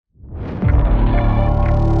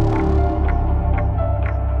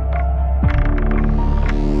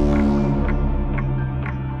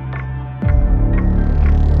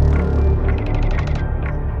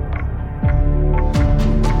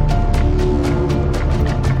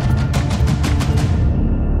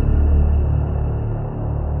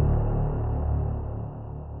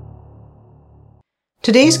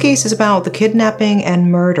Today's case is about the kidnapping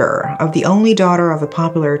and murder of the only daughter of a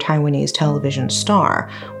popular Taiwanese television star,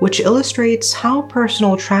 which illustrates how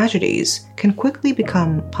personal tragedies can quickly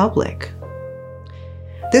become public.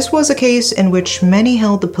 This was a case in which many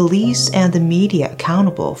held the police and the media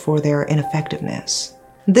accountable for their ineffectiveness.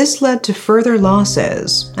 This led to further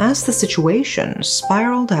losses as the situation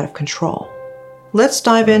spiraled out of control. Let's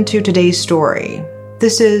dive into today's story.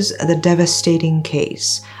 This is the devastating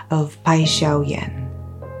case of Hsiao-yen.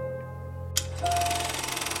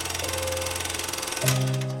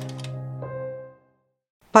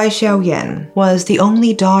 Hsiao-yen was the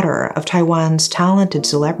only daughter of Taiwan's talented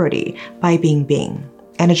celebrity Bai Bingbing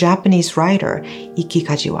and a Japanese writer, Ikki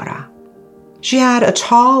Kajiwara. She had a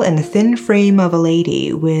tall and thin frame of a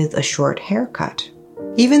lady with a short haircut.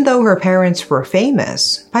 Even though her parents were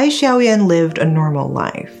famous, Hsiao-yen lived a normal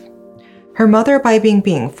life. Her mother, Bai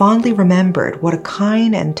Bingbing, fondly remembered what a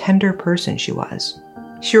kind and tender person she was.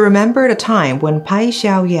 She remembered a time when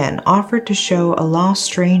Hsiao-yen offered to show a lost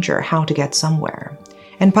stranger how to get somewhere,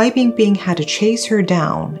 and Bai Bingbing had to chase her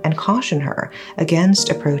down and caution her against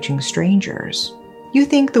approaching strangers. "You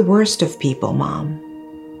think the worst of people, Mom."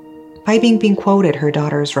 Bai Bingbing quoted her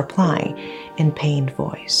daughter's reply in pained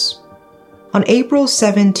voice. On April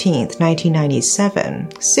 17, 1997,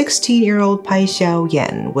 16-year-old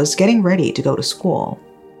Hsiao-yen was getting ready to go to school.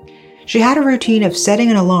 She had a routine of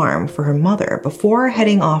setting an alarm for her mother before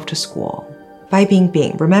heading off to school. Bai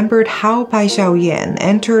Bingbing remembered how Hsiao-yen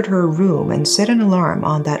entered her room and set an alarm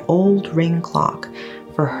on that old ring clock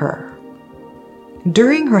for her.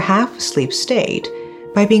 During her half-asleep state,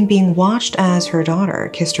 Bai Bingbing watched as her daughter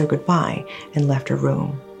kissed her goodbye and left her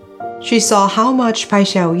room. She saw how much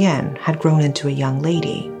Hsiao-yen had grown into a young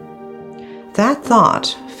lady. That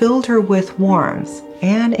thought filled her with warmth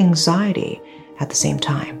and anxiety at the same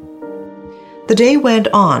time. The day went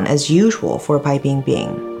on as usual for Bai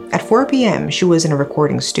Bingbing. At 4 p.m., she was in a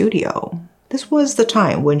recording studio. This was the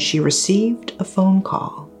time when she received a phone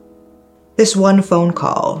call. This one phone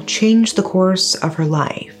call changed the course of her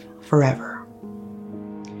life forever.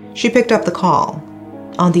 She picked up the call.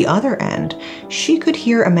 On the other end, she could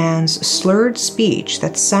hear a man's slurred speech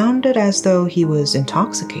that sounded as though he was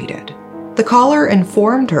intoxicated. The caller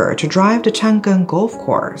informed her to drive to Chang'an Golf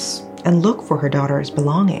Course and look for her daughter's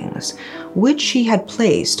belongings, which she had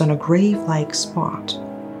placed on a grave-like spot.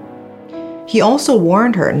 He also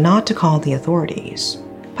warned her not to call the authorities.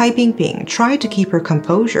 Bai Bingbing tried to keep her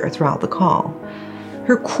composure throughout the call.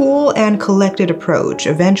 Her cool and collected approach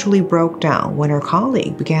eventually broke down when her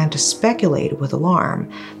colleague began to speculate with alarm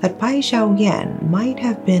that Hsiao-yen might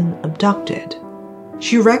have been abducted.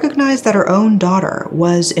 She recognized that her own daughter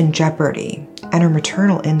was in jeopardy, and her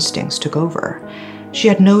maternal instincts took over. She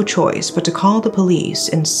had no choice but to call the police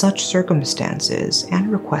in such circumstances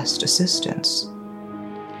and request assistance.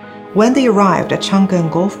 When they arrived at Chang'an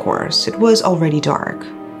Golf Course, it was already dark.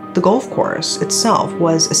 The golf course itself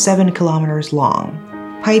was 7 kilometers long.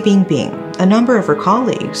 Bai Bingbing, a number of her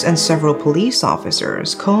colleagues, and several police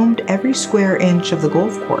officers combed every square inch of the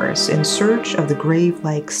golf course in search of the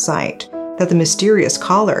grave-like site that the mysterious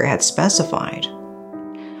caller had specified.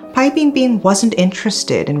 Bai Bingbing wasn't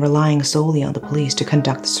interested in relying solely on the police to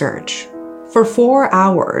conduct the search. For 4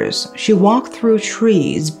 hours, she walked through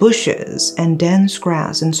trees, bushes, and dense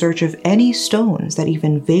grass in search of any stones that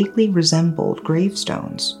even vaguely resembled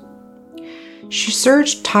gravestones. She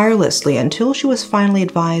searched tirelessly until she was finally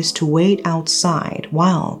advised to wait outside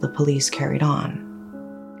while the police carried on.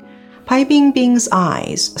 Bai Bingbing's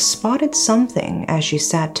eyes spotted something as she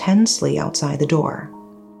sat tensely outside the door.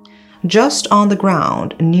 Just on the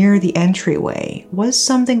ground near the entryway was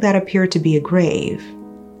something that appeared to be a grave.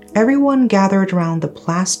 Everyone gathered around the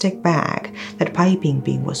plastic bag that Bai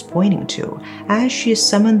Bingbing was pointing to as she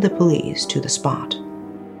summoned the police to the spot.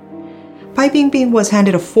 Bai Bingbing was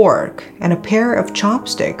handed a fork and a pair of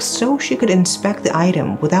chopsticks so she could inspect the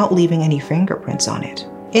item without leaving any fingerprints on it.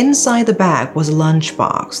 Inside the bag was a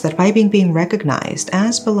lunchbox that Bai Bingbing recognized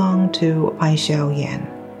as belonged to Hsiao-yen.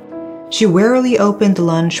 She warily opened the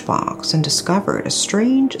lunchbox and discovered a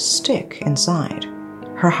strange stick inside.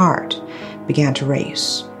 Her heart began to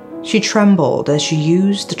race. She trembled as she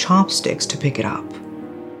used the chopsticks to pick it up.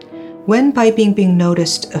 When Bai Bingbing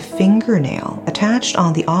noticed a fingernail attached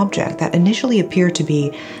on the object that initially appeared to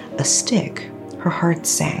be a stick, her heart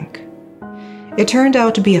sank. It turned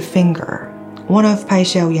out to be a finger. One of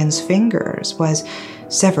Hsiao-yen's fingers was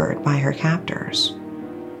severed by her captors.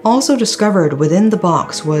 Also discovered within the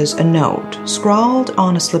box was a note scrawled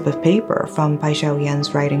on a slip of paper from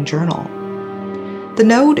Hsiao-yen's writing journal. The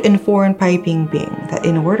note informed Bai Bingbing that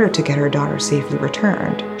in order to get her daughter safely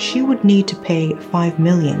returned, she would need to pay $5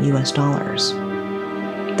 million.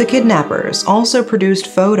 The kidnappers also produced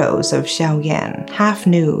photos of Hsiao-yen, half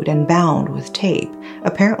nude and bound with tape,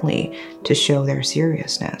 apparently to show their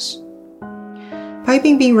seriousness. Pai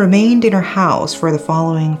Bingbing remained in her house for the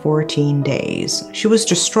following 14 days. She was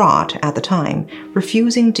distraught at the time,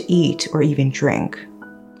 refusing to eat or even drink.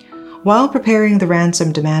 While preparing the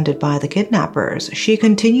ransom demanded by the kidnappers, she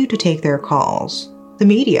continued to take their calls. The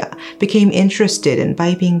media became interested in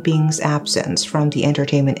Pai Bingbing's absence from the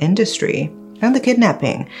entertainment industry, and the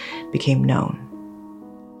kidnapping became known.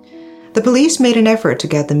 The police made an effort to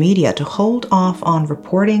get the media to hold off on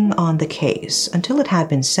reporting on the case until it had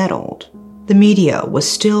been settled. The media was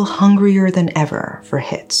still hungrier than ever for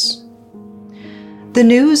hits. The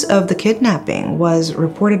news of the kidnapping was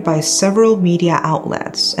reported by several media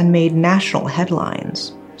outlets and made national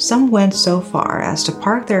headlines. Some went so far as to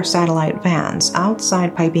park their satellite vans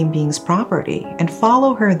outside Pai Bingbing's property and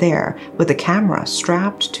follow her there with a camera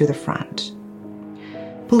strapped to the front.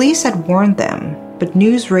 Police had warned them, but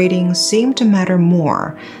news ratings seemed to matter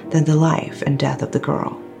more than the life and death of the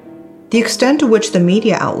girl. The extent to which the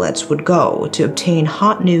media outlets would go to obtain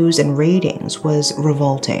hot news and ratings was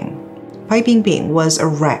revolting. Pai Bingbing was a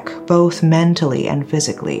wreck, both mentally and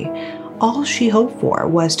physically. All she hoped for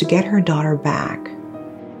was to get her daughter back.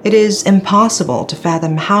 It is impossible to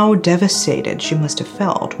fathom how devastated she must have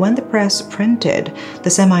felt when the press printed the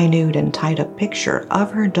semi-nude and tied-up picture of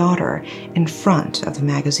her daughter in front of the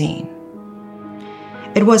magazine.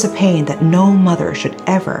 It was a pain that no mother should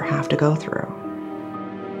ever have to go through.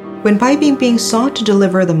 When Pai Bingbing sought to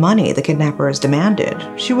deliver the money the kidnappers demanded,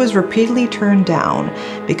 she was repeatedly turned down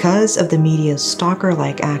because of the media's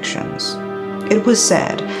stalker-like actions. It was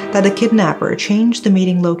said that the kidnapper changed the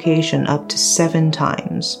meeting location up to 7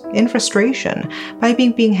 times. In frustration, Pai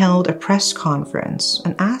Bingbing held a press conference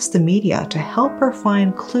and asked the media to help her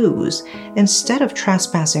find clues instead of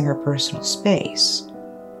trespassing her personal space.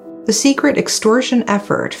 The secret extortion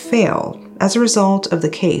effort failed as a result of the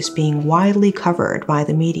case being widely covered by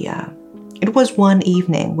the media. It was one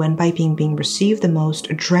evening when Pai Bingbing received the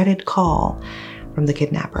most dreaded call from the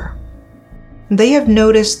kidnapper. They have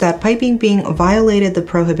noticed that Pai Bingbing violated the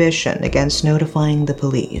prohibition against notifying the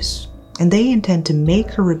police, and they intend to make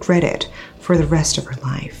her regret it for the rest of her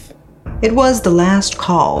life. It was the last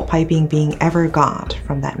call Pai Bingbing ever got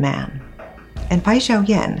from that man, and Pai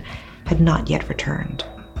Hsiao-yen had not yet returned.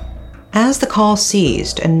 As the call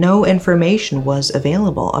ceased and no information was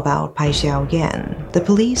available about Pai Hsiao-yen, the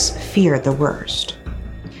police feared the worst.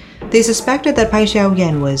 They suspected that Pai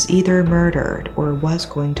Hsiao-yen was either murdered or was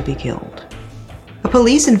going to be killed. A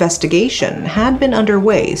police investigation had been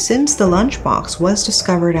underway since the lunchbox was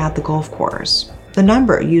discovered at the golf course. The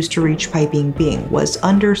number used to reach Pai Bingbing was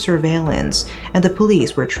under surveillance, and the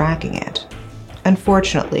police were tracking it.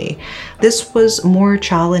 Unfortunately, this was more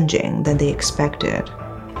challenging than they expected.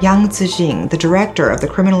 Yang Zijing, the director of the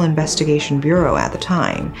Criminal Investigation Bureau at the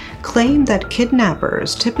time, claimed that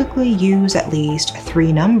kidnappers typically use at least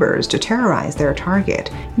 3 numbers to terrorize their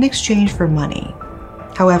target in exchange for money.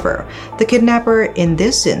 However, the kidnapper in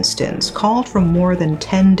this instance called from more than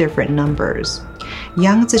 10 different numbers.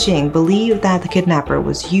 Yang Zijing believed that the kidnapper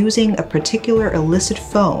was using a particular illicit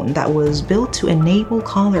phone that was built to enable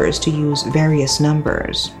callers to use various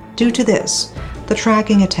numbers. Due to this, the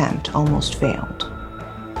tracking attempt almost failed.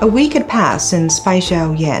 A week had passed since Pai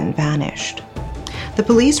Hsiao-yen vanished. The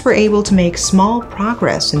police were able to make small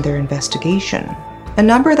progress in their investigation. A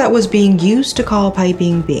number that was being used to call Pai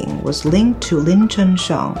Bingbing was linked to Lin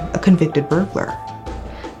Chunsheng, a convicted burglar.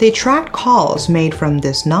 They tracked calls made from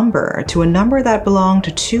this number to a number that belonged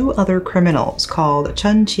to 2 other criminals called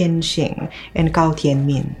Chen Qianxing and Gao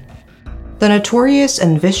Tianmin. The notorious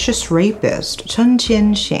and vicious rapist Chen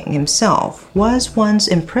Qianxing himself was once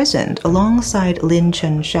imprisoned alongside Lin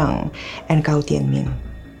Chunsheng and Gao Tianmin.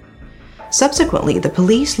 Subsequently, the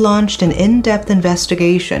police launched an in-depth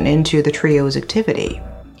investigation into the trio's activity.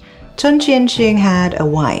 Chen Qianxing had a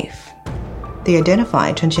wife. They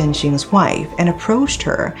identified Chen Qianxing's wife and approached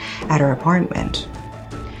her at her apartment.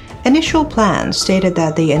 Initial plans stated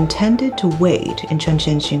that they intended to wait in Chen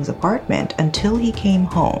Qianxing's apartment until he came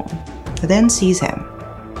home, then seize him.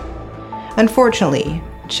 Unfortunately,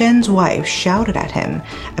 Chen's wife shouted at him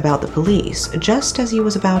about the police just as he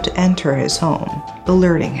was about to enter his home,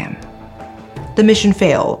 alerting him. The mission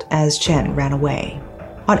failed as Chen ran away.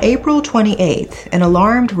 On April 28th, an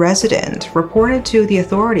alarmed resident reported to the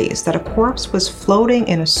authorities that a corpse was floating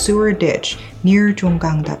in a sewer ditch near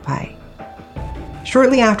Zhonggang Dapai.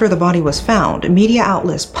 Shortly after the body was found, media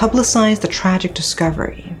outlets publicized the tragic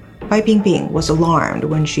discovery. Pai Bingbing was alarmed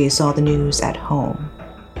when she saw the news at home.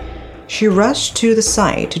 She rushed to the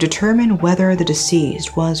site to determine whether the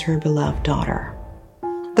deceased was her beloved daughter.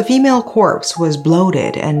 The female corpse was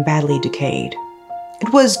bloated and badly decayed.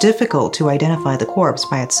 It was difficult to identify the corpse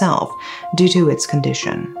by itself due to its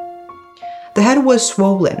condition. The head was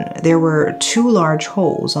swollen, there were 2 large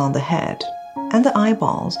holes on the head, and the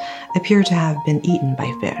eyeballs appeared to have been eaten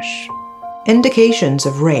by fish. Indications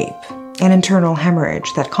of rape and internal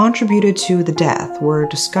hemorrhage that contributed to the death were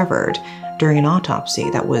discovered during an autopsy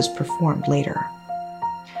that was performed later.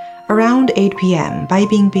 Around 8 p.m., Bai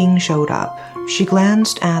Bingbing showed up. She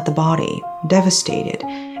glanced at the body, devastated,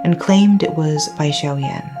 and claimed it was Bai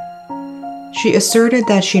Hsiao-yen. She asserted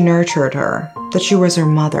that she nurtured her, that she was her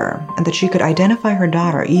mother, and that she could identify her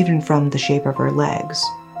daughter even from the shape of her legs.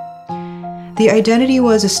 The identity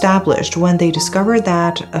was established when they discovered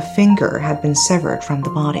that a finger had been severed from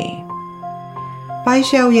the body. Bai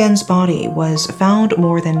Hsiao-yen's body was found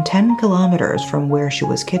more than 10 kilometers from where she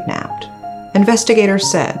was kidnapped.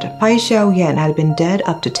 Investigators said Bai Hsiao-yen had been dead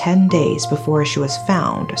up to 10 days before she was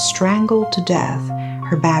found, strangled to death,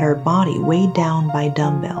 her battered body weighed down by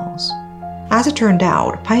dumbbells. As it turned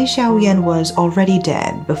out, Bai Hsiao-yen was already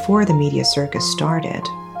dead before the media circus started.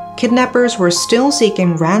 Kidnappers were still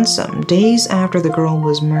seeking ransom days after the girl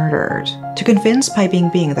was murdered. To convince Bai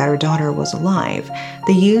Bingbing that her daughter was alive,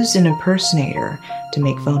 they used an impersonator to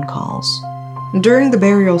make phone calls. During the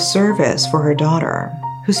burial service for her daughter,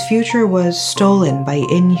 whose future was stolen by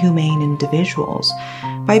inhumane individuals,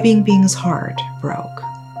 Bai Bingbing's heart broke.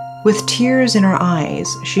 With tears in her eyes,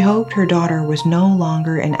 she hoped her daughter was no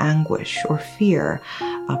longer in anguish or fear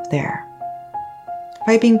up there.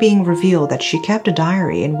 Bai Bingbing revealed that she kept a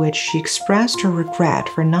diary in which she expressed her regret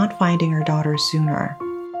for not finding her daughter sooner.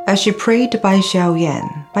 As she prayed to Bai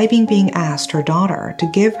Hsiao-yen, Bai Bingbing asked her daughter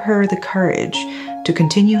to give her the courage to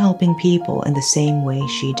continue helping people in the same way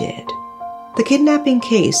she did. The kidnapping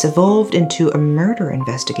case evolved into a murder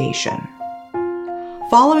investigation.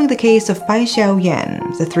 Following the case of Bai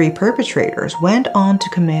Hsiao-yen, the 3 perpetrators went on to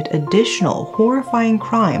commit additional horrifying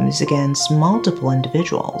crimes against multiple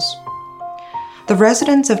individuals. The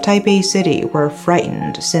residents of Taipei City were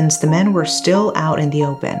frightened since the men were still out in the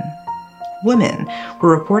open. Women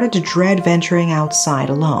were reported to dread venturing outside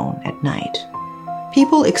alone at night.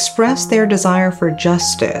 People expressed their desire for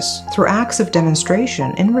justice through acts of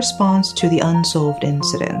demonstration in response to the unsolved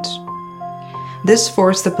incident. This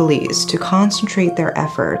forced the police to concentrate their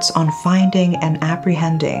efforts on finding and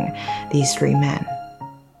apprehending these 3 men.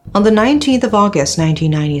 On the 19th of August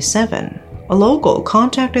 1997, a local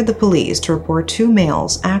contacted the police to report 2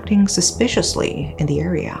 males acting suspiciously in the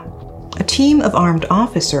area. A team of armed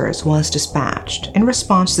officers was dispatched in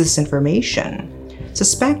response to this information,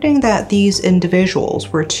 suspecting that these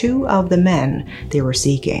individuals were 2 of the men they were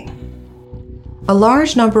seeking. A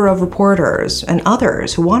large number of reporters and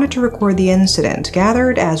others who wanted to record the incident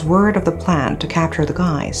gathered as word of the plan to capture the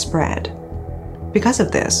guys spread. Because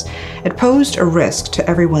of this, it posed a risk to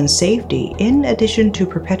everyone's safety in addition to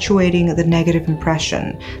perpetuating the negative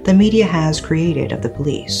impression the media has created of the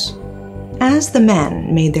police. As the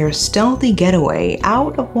men made their stealthy getaway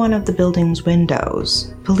out of one of the building's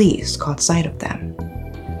windows, police caught sight of them.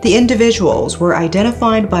 The individuals were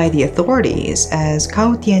identified by the authorities as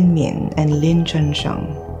Cao Tianmin and Lin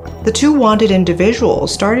Chunsheng. The 2 wanted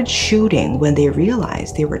individuals started shooting when they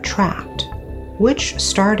realized they were trapped, which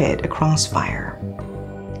started a crossfire.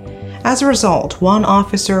 As a result, 1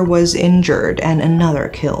 officer was injured and another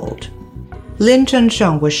killed. Lin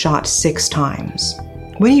Chunsheng was shot 6 times.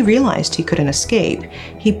 When he realized he couldn't escape,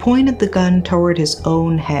 he pointed the gun toward his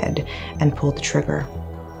own head and pulled the trigger.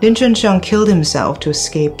 Lin Chunsheng killed himself to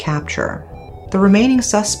escape capture. The remaining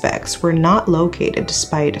suspects were not located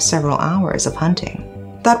despite several hours of hunting.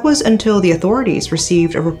 That was until the authorities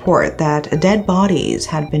received a report that dead bodies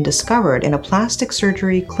had been discovered in a plastic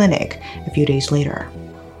surgery clinic a few days later.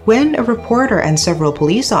 When a reporter and several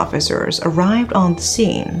police officers arrived on the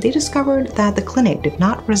scene, they discovered that the clinic did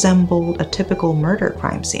not resemble a typical murder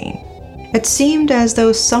crime scene. It seemed as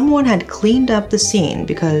though someone had cleaned up the scene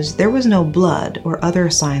because there was no blood or other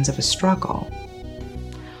signs of a struggle.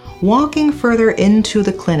 Walking further into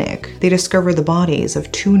the clinic, they discovered the bodies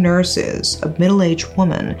of 2 nurses, a middle-aged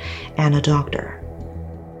woman, and a doctor.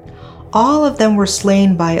 All of them were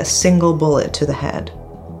slain by a single bullet to the head.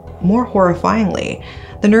 More horrifyingly,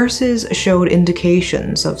 the nurses showed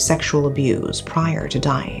indications of sexual abuse prior to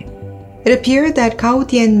dying. It appeared that Cao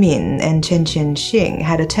Tianmin and Chen Qianxing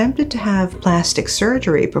had attempted to have plastic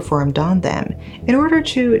surgery performed on them in order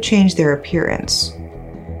to change their appearance.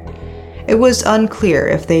 It was unclear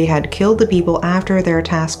if they had killed the people after their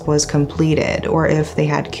task was completed or if they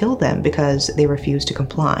had killed them because they refused to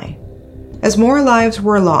comply. As more lives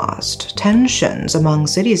were lost, tensions among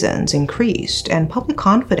citizens increased and public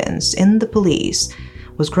confidence in the police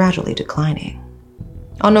was gradually declining.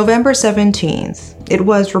 On November 17th, it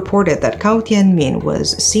was reported that Cao Tianmin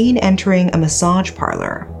was seen entering a massage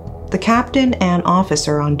parlor. The captain and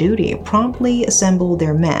officer on duty promptly assembled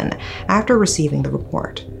their men after receiving the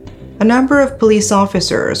report. A number of police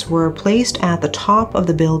officers were placed at the top of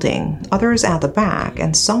the building, others at the back,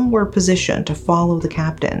 and some were positioned to follow the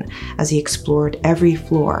captain as he explored every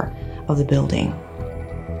floor of the building.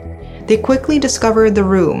 They quickly discovered the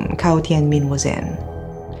room Cao Tianmin was in.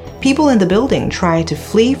 People in the building tried to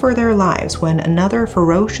flee for their lives when another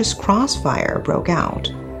ferocious crossfire broke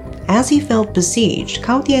out. As he felt besieged,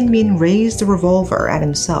 Cao Tianmin raised the revolver at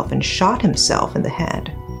himself and shot himself in the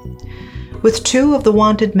head. With 2 of the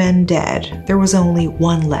wanted men dead, there was only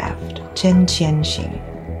one left, Chen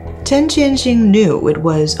Qianxing. Chen Qianxing knew it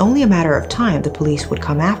was only a matter of time the police would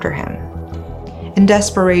come after him. In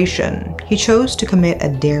desperation, he chose to commit a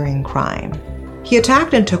daring crime. He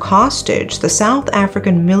attacked and took hostage the South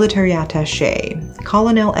African military attaché,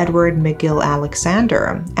 Colonel Edward McGill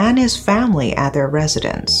Alexander, and his family at their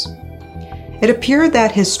residence. It appeared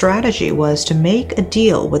that his strategy was to make a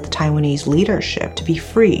deal with the Taiwanese leadership to be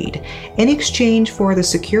freed in exchange for the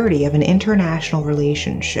security of an international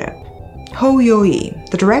relationship. Ho Youyi,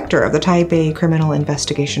 the director of the Taipei Criminal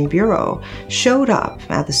Investigation Bureau, showed up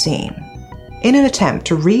at the scene. In an attempt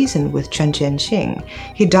to reason with Chen Qianxing,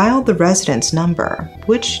 he dialed the residence number,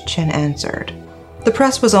 which Chen answered. The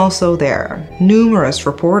press was also there. Numerous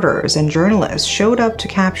reporters and journalists showed up to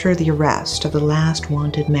capture the arrest of the last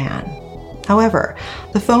wanted man. However,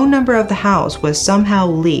 the phone number of the house was somehow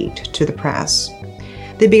leaked to the press.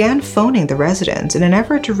 They began phoning the residents in an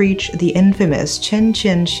effort to reach the infamous Chen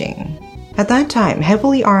Qianxing. At that time,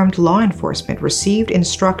 heavily armed law enforcement received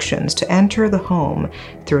instructions to enter the home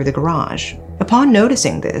through the garage. Upon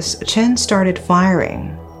noticing this, Chen started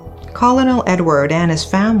firing. Colonel Edward and his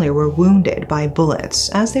family were wounded by bullets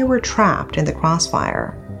as they were trapped in the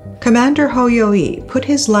crossfire. Commander Ho Youyi put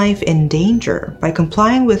his life in danger by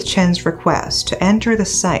complying with Chen's request to enter the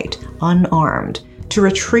site unarmed to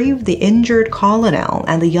retrieve the injured colonel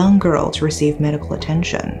and the young girl to receive medical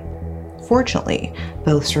attention. Fortunately,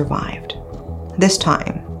 both survived. This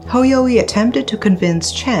time, Ho Youyi attempted to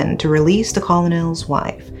convince Chen to release the colonel's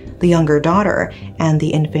wife, the younger daughter, and the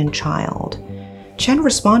infant child. Chen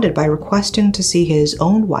responded by requesting to see his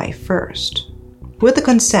own wife first. With the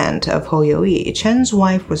consent of Ho Youyi, Chen's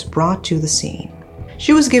wife was brought to the scene.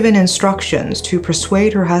 She was given instructions to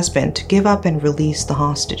persuade her husband to give up and release the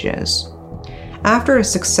hostages. After a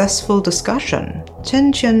successful discussion,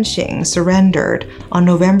 Chen Qianxing surrendered on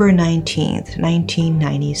November 19,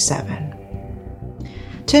 1997.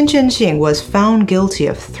 Chen Qianxing was found guilty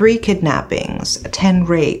of 3 kidnappings, 10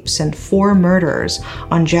 rapes, and 4 murders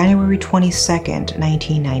on January 22,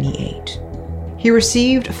 1998. He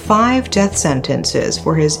received 5 death sentences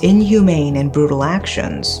for his inhumane and brutal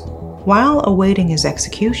actions. While awaiting his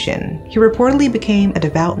execution, he reportedly became a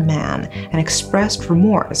devout man and expressed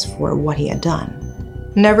remorse for what he had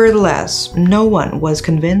done. Nevertheless, no one was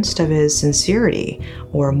convinced of his sincerity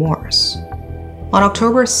or remorse. On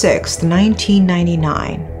October 6,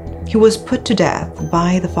 1999, he was put to death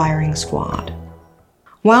by the firing squad.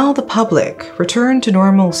 While the public returned to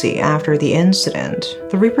normalcy after the incident,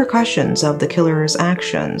 the repercussions of the killer's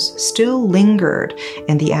actions still lingered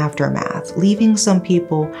in the aftermath, leaving some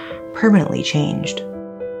people permanently changed.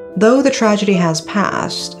 Though the tragedy has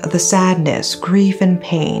passed, the sadness, grief, and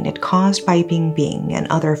pain it caused by Bingbing and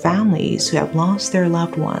other families who have lost their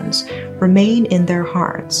loved ones remain in their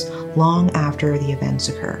hearts long after the events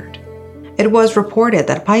occurred. It was reported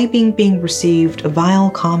that Pai Bingbing received vile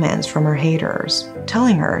comments from her haters,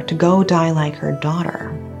 telling her to go die like her daughter.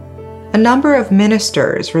 A number of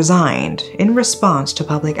ministers resigned in response to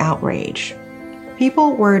public outrage.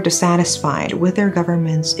 People were dissatisfied with their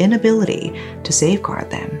government's inability to safeguard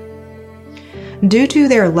them. Due to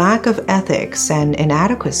their lack of ethics and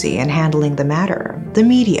inadequacy in handling the matter, the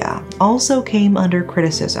media also came under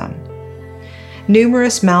criticism.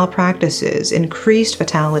 Numerous malpractices increased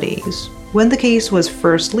fatalities. When the case was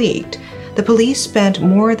first leaked, the police spent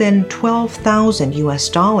more than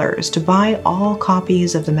 $12,000 to buy all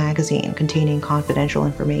copies of the magazine containing confidential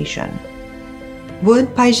information.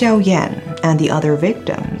 Would Hsiao-yen and the other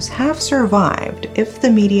victims have survived if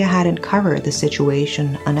the media hadn't covered the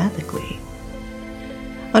situation unethically?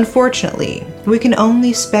 Unfortunately, we can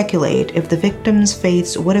only speculate if the victims'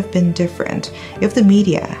 fates would have been different if the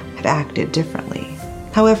media had acted differently.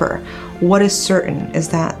 However, what is certain is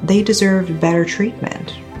that they deserved better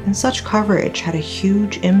treatment, and such coverage had a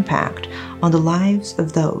huge impact on the lives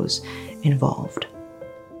of those involved.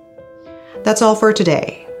 That's all for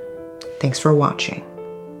today. Thanks for watching.